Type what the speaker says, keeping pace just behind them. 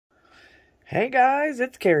Hey guys,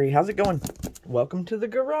 it's Kari. How's it going? Welcome to the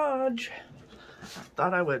garage.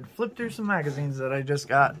 Thought I would flip through some magazines that I just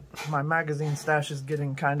got. My magazine stash is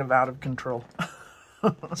getting kind of out of control.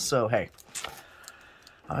 So hey,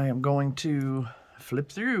 I am going to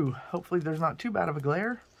flip through. Hopefully there's not too bad of a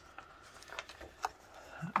glare.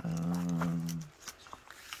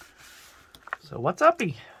 So what's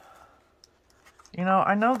uppy? You know,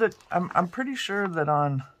 I know that I'm pretty sure that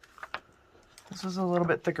on this is a little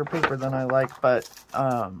bit thicker paper than I like, but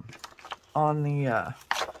on the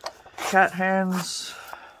Cat Hands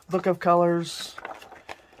Book of Colors,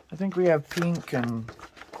 I think we have pink and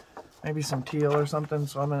maybe some teal or something,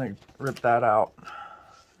 so I'm going to rip that out.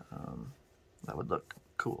 That would look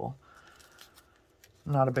cool.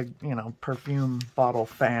 Not a big, you know, perfume bottle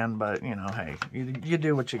fan, but, you know, hey, you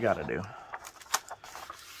do what you got to do.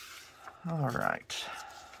 All right.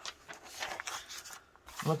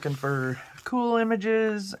 Looking for cool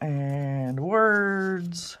images and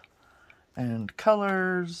words and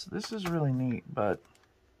colors. This is really neat, but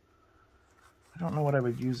I don't know what I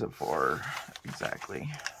would use it for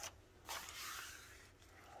exactly.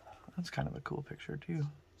 That's kind of a cool picture too.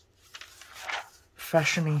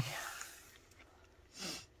 Fashiony.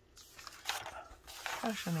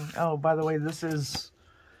 Fashiony. Oh, by the way, this is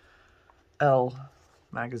Elle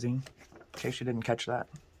magazine, in case you didn't catch that.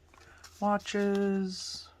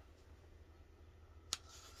 Watches.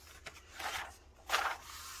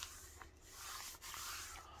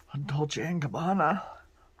 Dolce & Gabbana.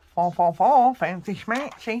 Fall, fancy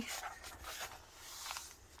schmancy.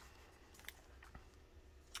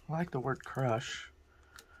 I like the word crush.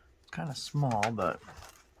 It's kind of small, but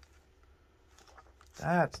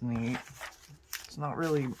that's neat. It's not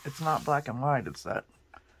really, it's not black and white. It's that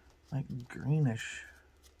like greenish,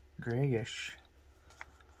 grayish.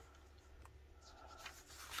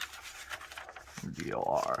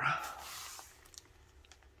 DLR.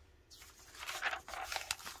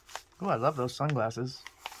 Oh, I love those sunglasses.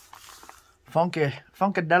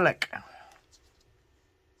 Funkadelic.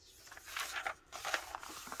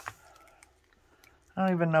 I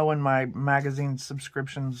don't even know when my magazine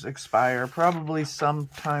subscriptions expire. Probably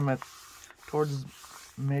sometime towards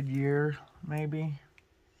mid-year, maybe.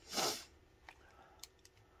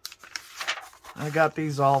 I got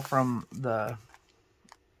these all from the...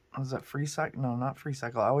 Was that Free Cycle? No, not Free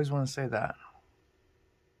Cycle. I always want to say that.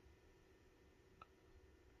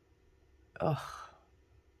 Ugh.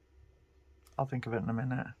 I'll think of it in a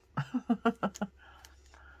minute.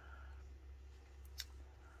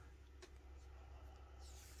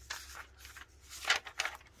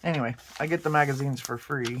 Anyway, I get the magazines for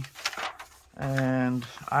free. And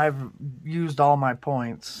I've used all my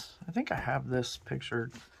points. I think I have this picture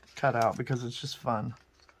cut out because it's just fun.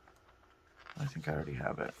 I think I already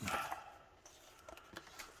have it.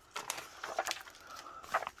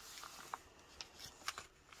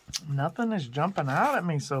 Nothing is jumping out at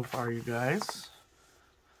me so far, you guys.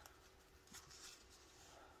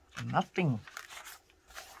 Nothing.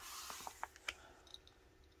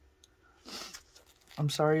 I'm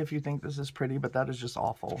sorry if you think this is pretty, but that is just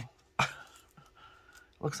awful.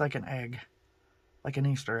 Looks like an egg. Like an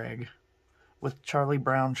Easter egg. With Charlie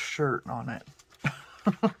Brown's shirt on it.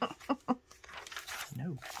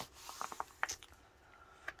 No.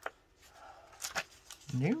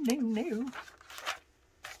 No.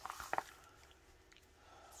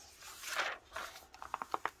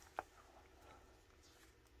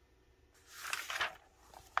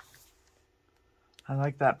 I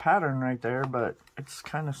like that pattern right there, but it's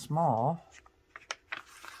kind of small.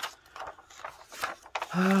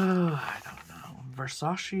 Oh, I don't know.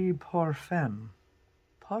 Versace Parfum.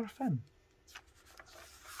 Parfum.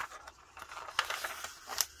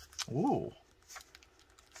 Ooh.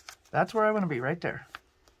 That's where I want to be, right there.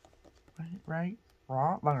 Right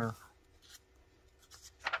there.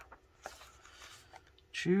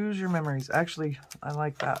 Choose your memories. Actually, I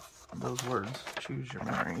like that, those words. Choose your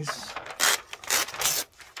memories.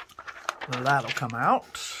 That'll come out.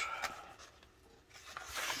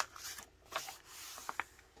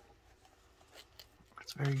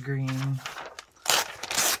 It's very green.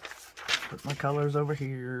 Put my colors over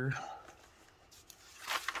here.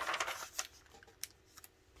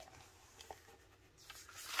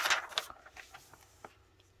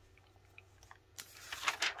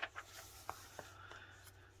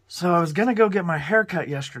 So I was gonna go get my hair cut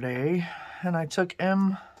yesterday, and I took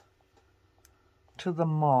M to the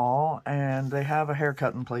mall, and they have a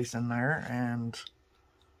haircutting place in there, and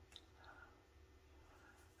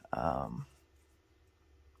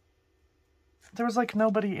there was like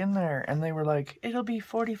nobody in there, and they were like, it'll be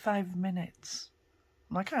 45 minutes.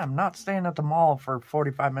 Like, I'm not staying at the mall for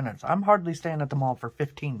 45 minutes. I'm hardly staying at the mall for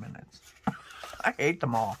 15 minutes. I hate the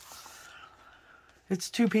mall. It's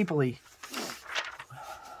too people-y.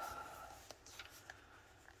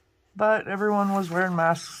 But everyone was wearing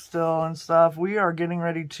masks still and stuff. We are getting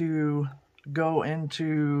ready to go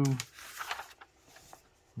into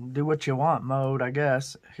do what you want mode, I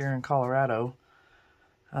guess, here in Colorado.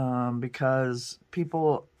 Because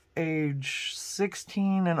people age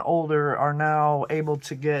 16 and older are now able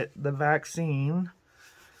to get the vaccine.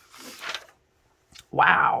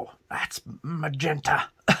 Wow, that's magenta.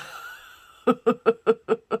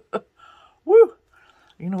 Woo!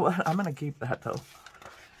 You know what? I'm going to keep that, though.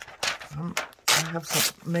 I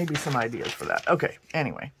have maybe some ideas for that. Okay,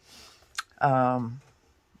 anyway.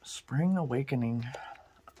 Spring Awakening.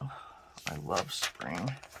 Oh, I love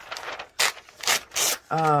spring.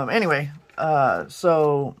 Anyway,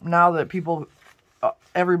 so now that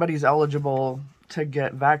everybody's eligible to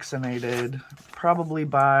get vaccinated, probably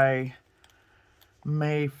by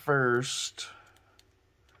May 1st,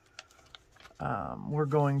 we're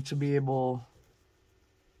going to be able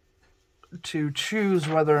to choose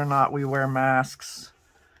whether or not we wear masks,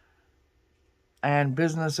 and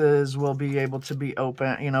businesses will be able to be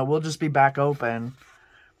open. You know, we'll just be back open.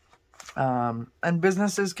 And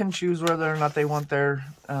businesses can choose whether or not they want their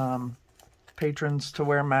patrons to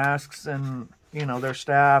wear masks, and, you know, their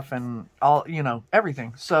staff and all, you know,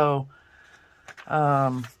 everything. So,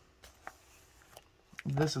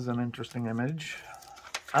 this is an interesting image.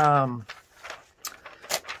 I'm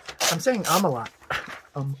saying a lot.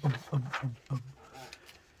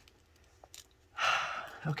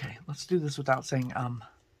 Okay, let's do this without saying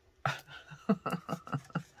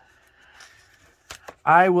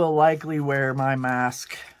I will likely wear my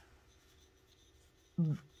mask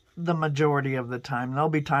the majority of the time. There'll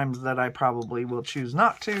be times that I probably will choose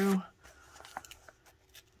not to.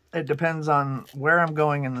 It depends on where I'm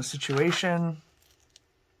going in the situation,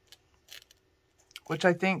 which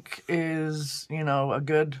I think is, you know, a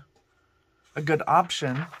good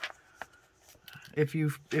option. If you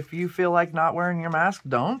feel like not wearing your mask,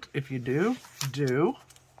 don't. If you do, do.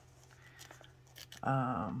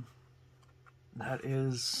 That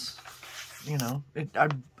is, you know,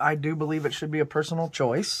 I do believe it should be a personal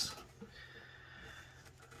choice.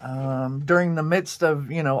 During the midst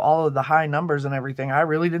of, you know, all of the high numbers and everything, I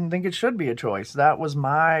really didn't think it should be a choice. That was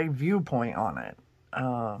my viewpoint on it.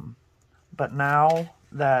 But now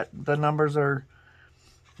that the numbers are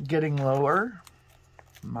getting lower,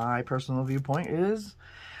 my personal viewpoint is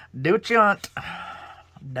do what you want.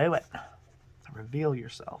 Do it. Reveal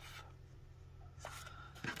yourself.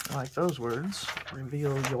 I like those words.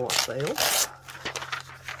 Reveal yourself.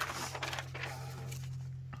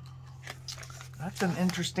 That's an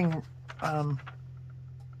interesting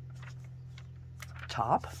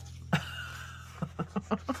top.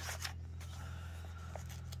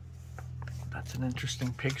 That's an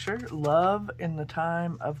interesting picture. Love in the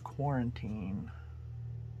time of quarantine.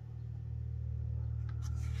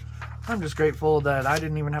 I'm just grateful that I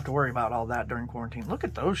didn't even have to worry about all that during quarantine. Look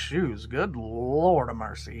at those shoes. Good Lord of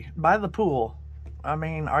mercy. By the pool. I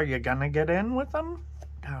mean, are you gonna get in with them?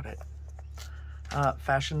 Doubt it.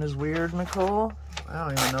 Fashion is weird, Nicole. I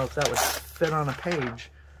don't even know if that would fit on a page.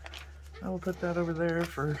 I will put that over there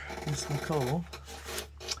for Miss Nicole.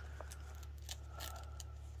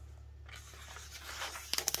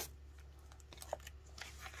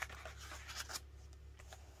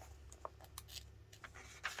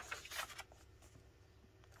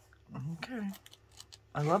 Okay.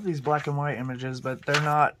 I love these black and white images, but they're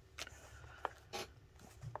not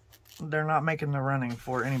making the running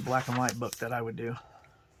for any black and white book that I would do.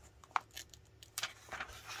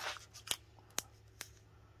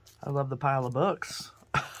 I love the pile of books.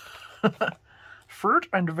 Fruit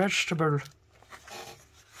and vegetable.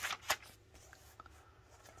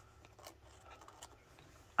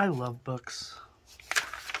 I love books.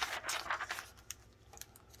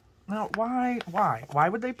 Now, why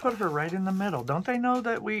would they put her right in the middle? Don't they know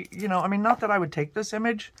that we, you know, I mean, not that I would take this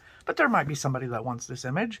image, but there might be somebody that wants this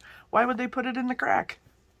image. Why would they put it in the crack?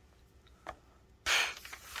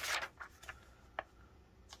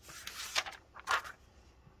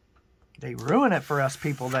 They ruin it for us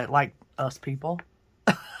people that like us people.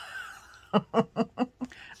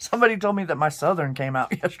 Somebody told me that my Southern came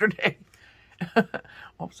out yesterday.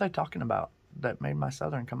 What was I talking about that made my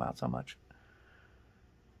Southern come out so much?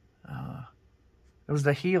 It was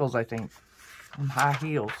the heels, I think. High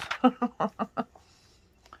heels.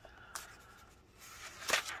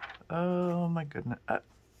 Oh my goodness.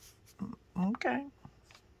 Okay.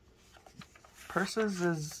 Purses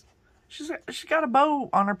is... She got a bow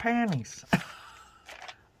on her panties.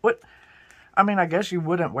 What? I mean, I guess you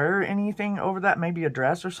wouldn't wear anything over that. Maybe a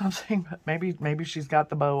dress or something. But maybe she's got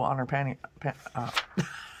the bow on her panty.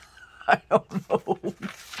 I don't know.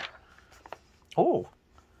 Oh.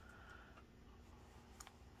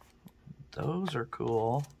 Those are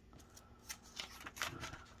cool.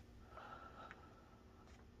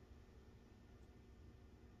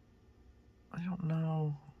 I don't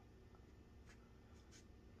know.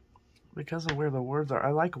 Because of where the words are.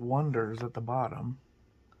 I like wonders at the bottom.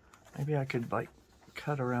 Maybe I could, like,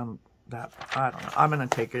 cut around that. I don't know. I'm going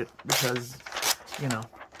to take it because, you know,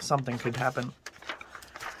 something could happen.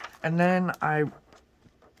 And then I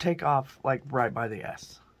take off, like, right by the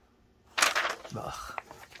S. Ugh.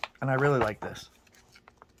 And I really like this.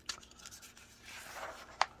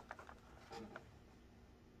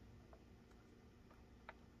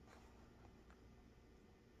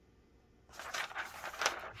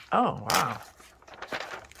 Oh, wow.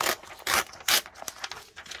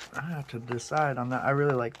 I have to decide on that. I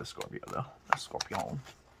really like the Scorpio, though. The Scorpion.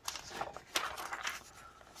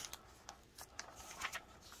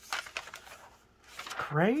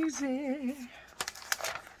 Crazy.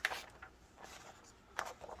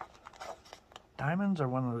 Diamonds are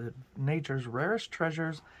one of nature's rarest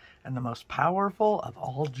treasures and the most powerful of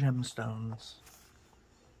all gemstones.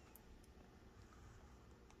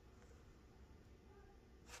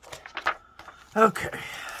 Okay.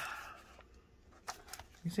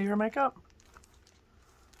 You see her makeup?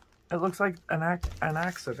 It looks like an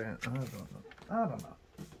accident. I don't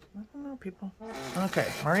know, people. Okay,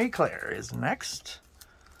 Marie Claire is next.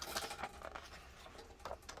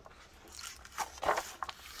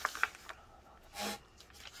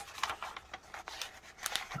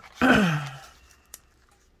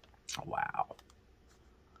 Wow.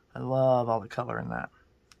 I love all the color in that.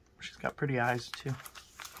 She's got pretty eyes, too.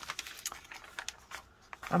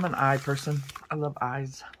 I'm an eye person. I love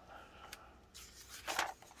eyes.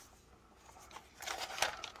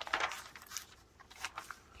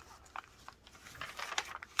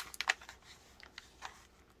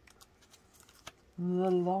 The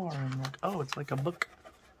Lauren. Oh, it's like a book.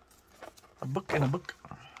 A book in a book.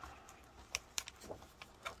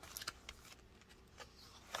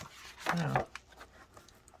 Yeah.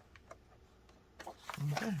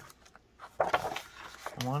 Okay.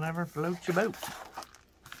 Whatever floats your boat.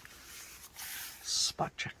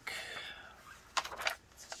 Spot check.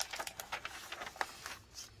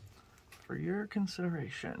 For your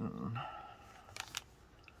consideration.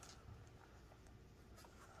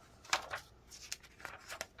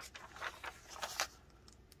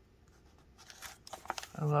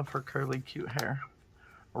 I love her curly, cute hair.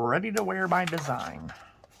 Ready to wear by design.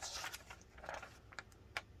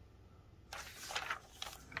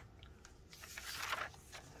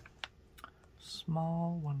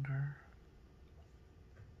 Small wonder.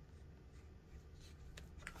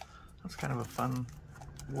 That's kind of a fun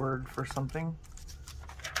word for something.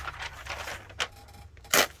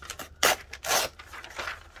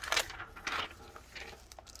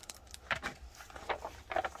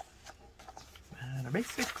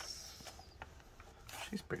 Basics.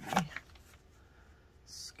 She's pretty.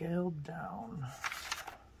 Scaled down.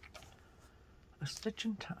 A stitch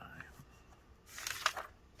in time.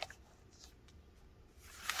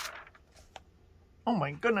 Oh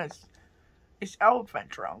my goodness. It's elephant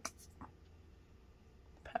trunk.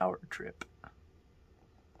 Power trip.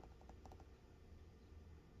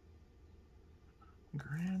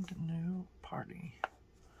 Grand new party.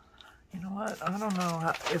 You know what? I don't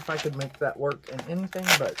know if I could make that work in anything,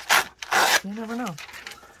 but you never know.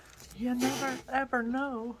 You never ever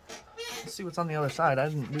know. Let's see what's on the other side. I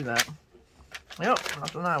didn't do that. Yep,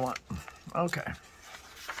 nothing I want. Okay.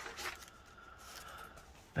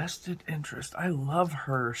 Vested interest. I love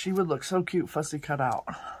her. She would look so cute, fussy cut out.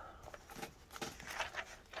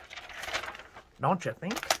 Don't you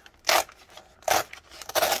think?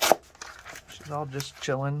 She's all just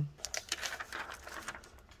chilling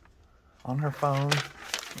on her phone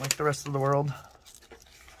like the rest of the world.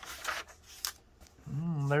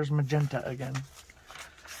 There's magenta again.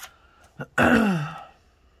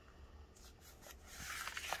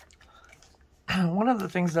 One of the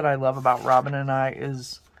things that I love about Robin and I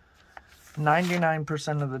is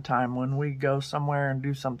 99% of the time when we go somewhere and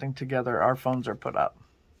do something together, our phones are put up.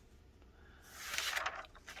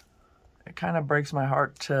 It kind of breaks my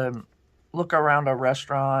heart to look around a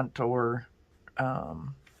restaurant or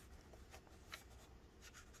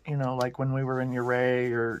you know, like when we were in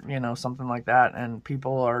Uray or, you know, something like that, and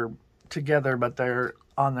people are together, but they're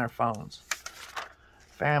on their phones.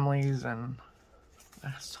 Families, and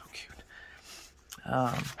that's so cute.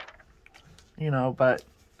 You know, but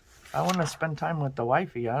I want to spend time with the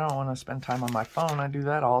wifey. I don't want to spend time on my phone. I do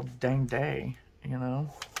that all dang day, you know.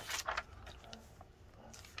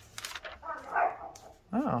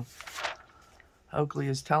 Oh. Oakley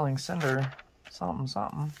is telling Cinder something,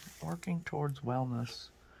 something. Working towards wellness.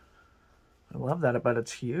 I love that, but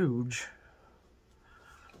it's huge.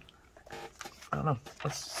 I don't know.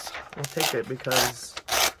 We'll take it because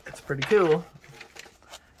it's pretty cool.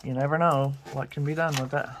 You never know what can be done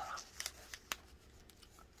with it.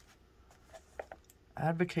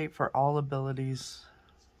 Advocate for all abilities.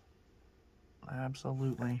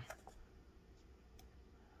 Absolutely.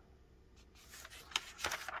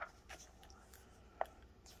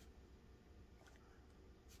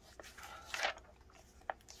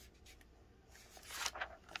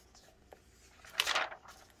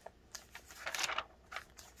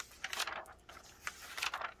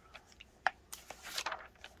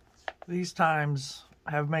 These times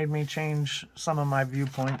have made me change some of my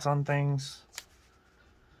viewpoints on things.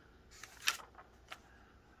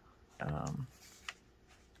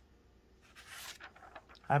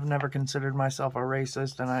 I've never considered myself a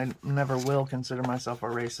racist, and I never will consider myself a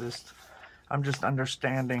racist. I'm just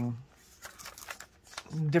understanding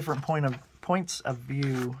different points of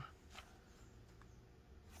view.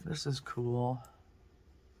 This is cool.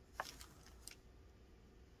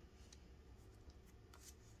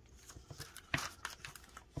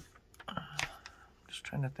 Just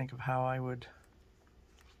trying to think of how I would...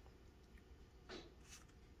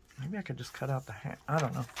 Maybe I could just cut out the hand. I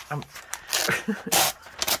don't know.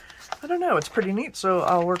 I don't know. It's pretty neat, so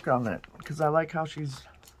I'll work on it. Because I like how she's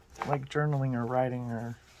like journaling or writing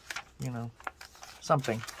or, you know,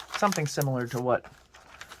 something similar to what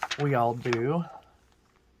we all do.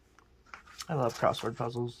 I love crossword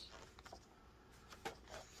puzzles.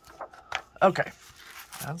 Okay,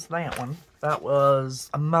 that's that one. That was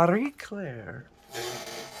a Marie Claire.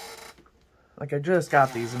 Like, I just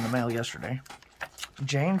got these in the mail yesterday.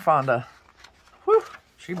 Jane Fonda. Whew,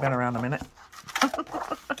 she's been around a minute.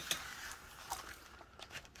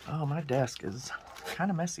 Oh, my desk is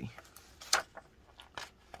kind of messy.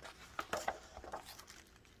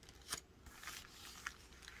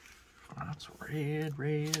 That's red.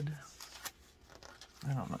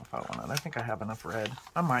 I don't know if I want it. I think I have enough red.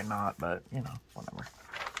 I might not, but, you know, whatever.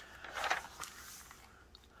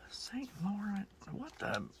 St. Laurent. What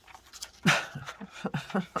the...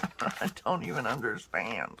 I don't even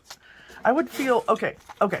understand. I would feel... Okay.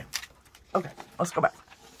 Let's go back.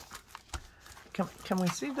 Can we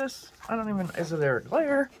see this? I don't even... Is there a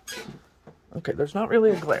glare? Okay, there's not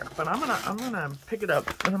really a glare, but I'm gonna pick it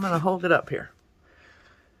up and I'm gonna hold it up here.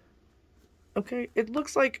 Okay, it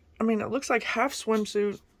looks like... I mean, it looks like half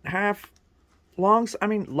swimsuit, half long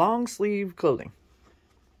sleeve clothing,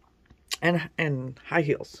 and high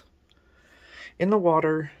heels. In the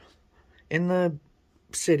water, in the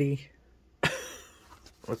city.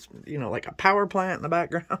 What's, you know, like a power plant in the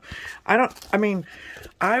background.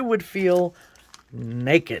 I would feel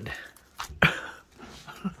naked.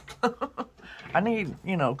 I need,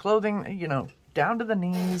 you know, clothing, you know, down to the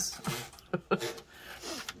knees.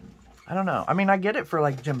 I don't know. I mean, I get it for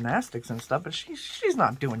like gymnastics and stuff, but she's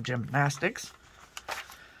not doing gymnastics.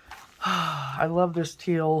 I love this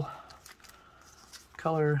teal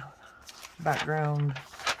color background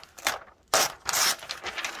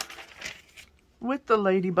with the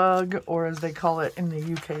ladybug, or as they call it in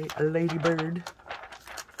the UK, a ladybird.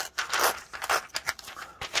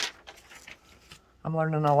 I'm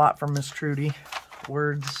learning a lot from Miss Trudy.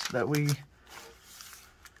 Words that we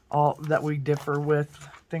differ with,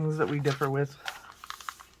 things that we differ with.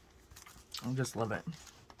 I just love it.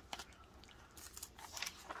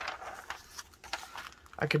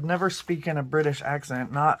 I could never speak in a British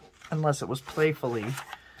accent, not unless it was playfully.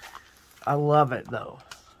 I love it though.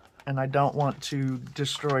 And I don't want to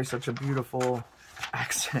destroy such a beautiful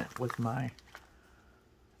accent with my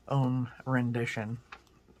own rendition.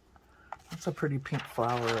 That's a pretty pink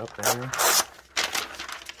flower up there.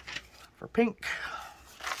 For pink.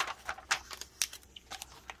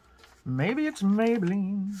 Maybe it's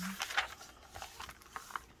Maybelline.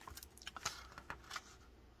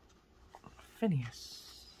 Phineas.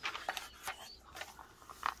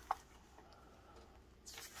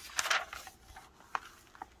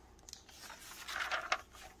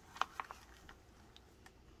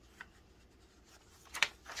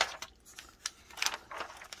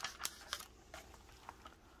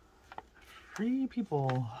 Free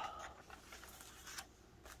people.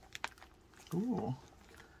 Ooh,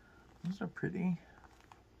 these are pretty.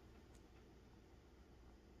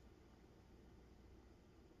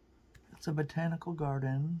 It's a botanical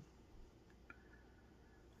garden.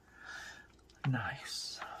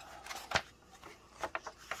 Nice.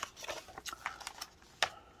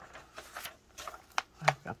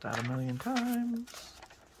 Got that a million times.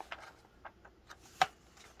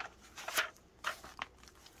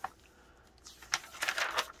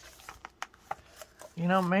 You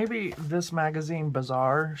know, maybe this magazine,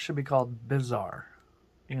 Bizarre, should be called Bizarre.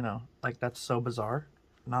 You know, like that's so bizarre.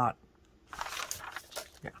 Not,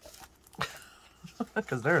 yeah.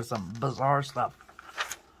 Because there's some bizarre stuff.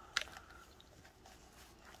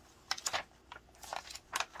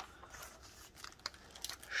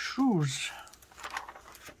 Shoes.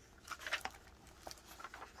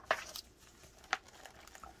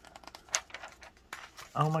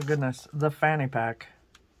 Oh my goodness, the fanny pack.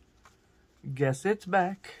 Guess it's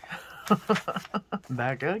back.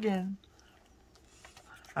 Back again.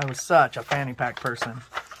 I was such a fanny pack person.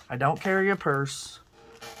 I don't carry a purse.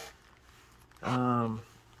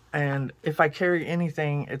 And if I carry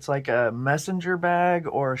anything, it's like a messenger bag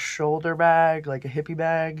or a shoulder bag, like a hippie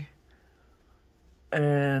bag.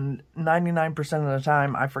 And 99% of the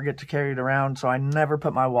time, I forget to carry it around, so I never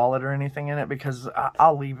put my wallet or anything in it because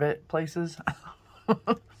I'll leave it places.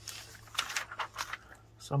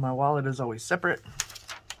 So my wallet is always separate.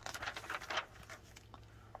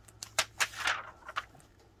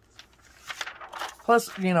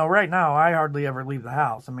 Plus, you know, right now, I hardly ever leave the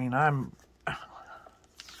house. I mean, Em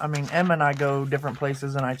and I go different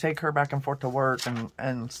places, and I take her back and forth to work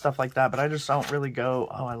and stuff like that, but I just don't really go,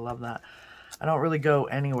 oh, I love that. I don't really go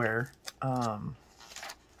anywhere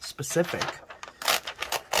specific.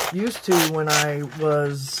 Used to when I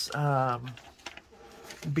was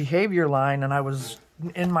behavior line and I was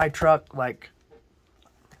in my truck like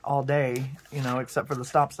all day, you know, except for the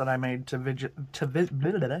stops that I made to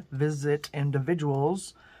visit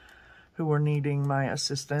individuals who were needing my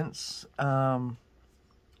assistance. You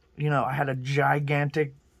know, I had a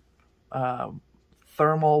gigantic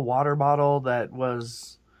thermal water bottle that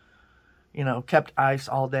was, you know, kept ice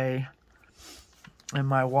all day in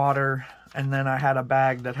my water. And then I had a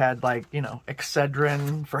bag that had, like, you know,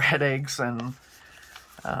 Excedrin for headaches and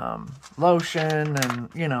lotion and,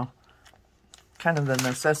 you know, kind of the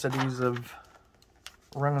necessities of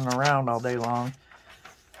running around all day long.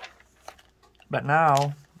 But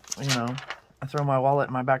now, you know, I throw my wallet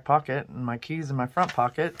in my back pocket and my keys in my front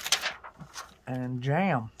pocket and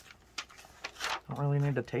jam. Don't really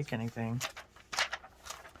need to take anything.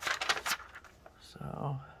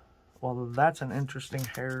 So, well, that's an interesting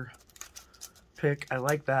hair pick. I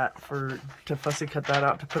like that to fussy cut that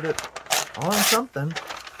out to put it on something.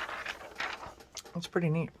 That's pretty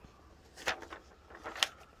neat.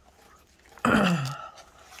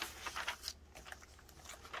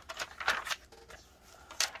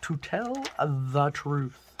 To tell the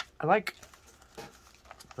truth. I like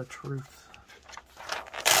the truth.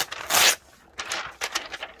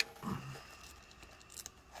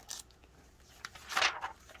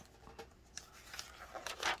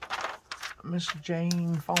 Miss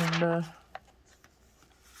Jane Fonda.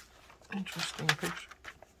 Interesting picture.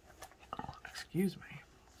 Oh, excuse me.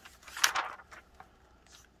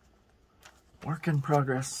 Work in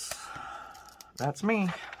progress. That's me.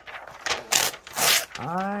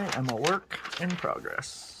 I am a work in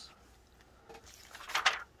progress.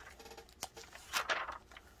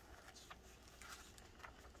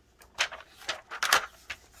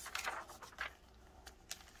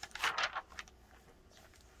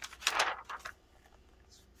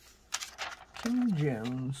 Kim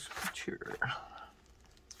Jones Couture.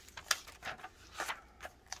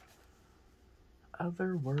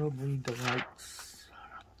 Otherworldly delights.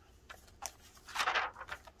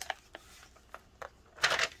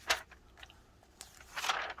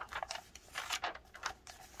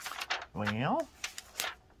 Well,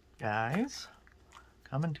 guys,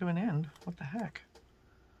 coming to an end. What the heck?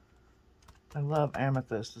 I love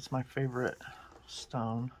amethyst. It's my favorite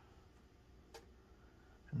stone.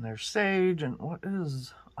 And there's sage, and what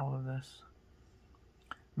is all of this?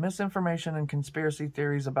 Misinformation and conspiracy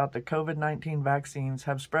theories about the COVID-19 vaccines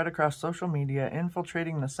have spread across social media,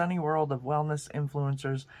 infiltrating the sunny world of wellness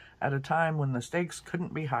influencers at a time when the stakes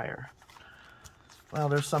couldn't be higher. Well,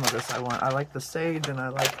 there's some of this I want. I like the sage, and I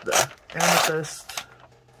like the amethyst.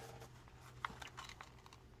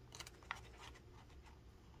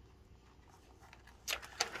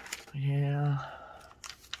 Yeah.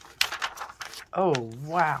 Oh,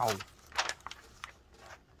 wow.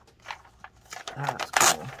 That's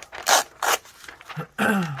cool.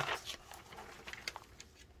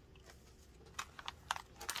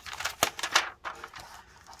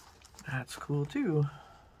 That's cool, too.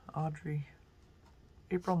 Audrey.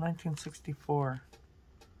 April 1964.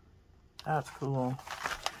 That's cool.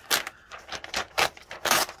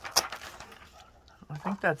 I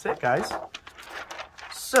think that's it, guys.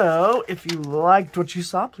 So, if you liked what you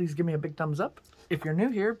saw, please give me a big thumbs up. If you're new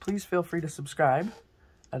here, please feel free to subscribe.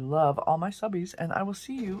 I love all my subbies, and I will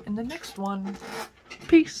see you in the next one.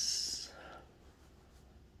 Peace.